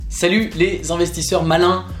Salut les investisseurs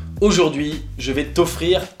malins, aujourd'hui je vais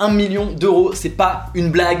t'offrir 1 million d'euros, c'est pas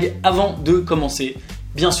une blague. Avant de commencer,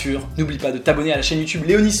 bien sûr, n'oublie pas de t'abonner à la chaîne YouTube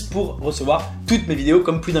Léonis pour recevoir toutes mes vidéos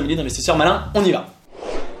comme plus d'1 million d'investisseurs malins, on y va.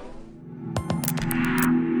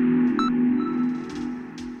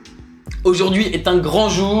 Aujourd'hui est un grand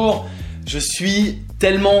jour, je suis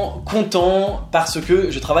tellement content parce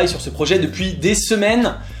que je travaille sur ce projet depuis des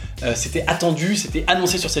semaines. C'était attendu, c'était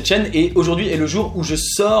annoncé sur cette chaîne et aujourd'hui est le jour où je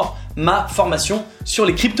sors ma formation sur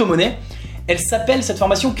les crypto-monnaies. Elle s'appelle cette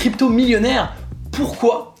formation Crypto Millionnaire.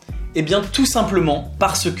 Pourquoi ? Eh bien tout simplement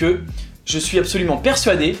parce que je suis absolument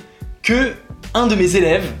persuadé que un de mes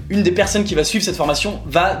élèves, une des personnes qui va suivre cette formation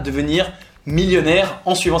va devenir millionnaire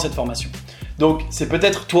en suivant cette formation. Donc c'est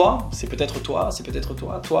peut-être toi,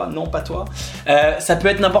 toi, non pas toi. Ça peut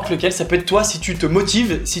être n'importe lequel, ça peut être toi si tu te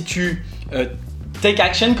motives, si tu take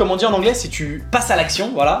action, comme on dit en anglais, si tu passes à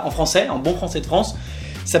l'action, voilà, en français, en bon français de France.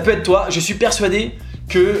 Ça peut être toi, je suis persuadé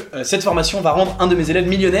que cette formation va rendre un de mes élèves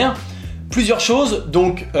millionnaire. Plusieurs choses,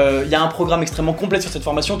 donc il y a un programme extrêmement complet sur cette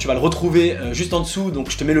formation, tu vas le retrouver juste en dessous,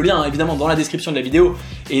 donc je te mets le lien évidemment dans la description de la vidéo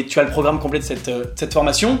et tu as le programme complet de cette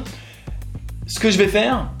formation. Ce que je vais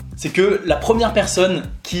faire, c'est que la première personne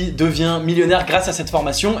qui devient millionnaire grâce à cette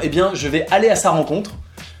formation, eh bien je vais aller à sa rencontre,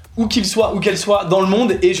 où qu'il soit, où qu'elle soit dans le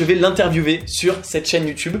monde, et je vais l'interviewer sur cette chaîne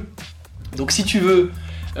YouTube. Donc si tu veux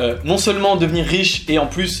non seulement devenir riche et en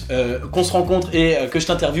plus qu'on se rencontre et que je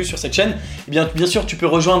t'interviewe sur cette chaîne, eh bien sûr tu peux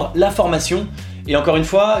rejoindre la formation. Et encore une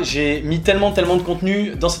fois, j'ai mis tellement de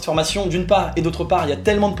contenu dans cette formation d'une part et d'autre part, il y a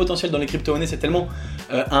tellement de potentiel dans les crypto-monnaies, c'est tellement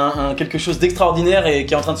quelque chose d'extraordinaire et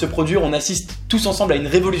qui est en train de se produire. On assiste tous ensemble à une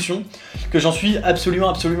révolution que j'en suis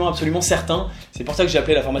absolument certain. C'est pour ça que j'ai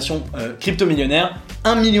appelé la formation Crypto Millionnaire.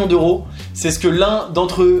 1 million d'euros, c'est ce que l'un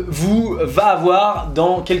d'entre vous va avoir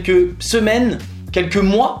dans quelques semaines, quelques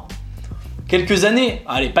mois, quelques années.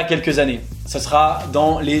 Allez, pas quelques années, ça sera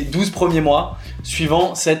dans les 12 premiers mois.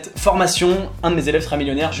 Suivant cette formation, un de mes élèves sera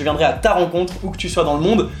millionnaire. Je viendrai à ta rencontre, où que tu sois dans le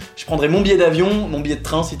monde. Je prendrai mon billet d'avion, mon billet de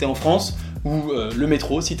train si tu es en France, ou le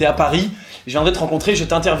métro si tu es à Paris. Je viendrai te rencontrer, je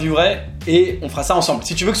t'interviewerai et on fera ça ensemble.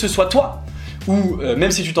 Si tu veux que ce soit toi, ou même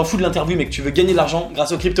si tu t'en fous de l'interview mais que tu veux gagner de l'argent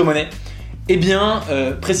grâce aux crypto-monnaies, eh bien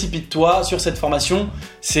précipite-toi sur cette formation.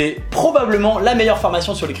 C'est probablement la meilleure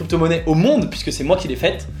formation sur les crypto-monnaies au monde puisque c'est moi qui l'ai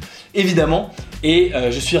faite, évidemment. Et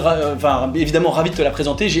je suis évidemment ravi de te la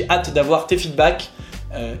présenter. J'ai hâte d'avoir tes feedbacks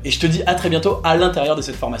et je te dis à très bientôt à l'intérieur de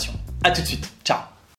cette formation. A tout de suite, ciao.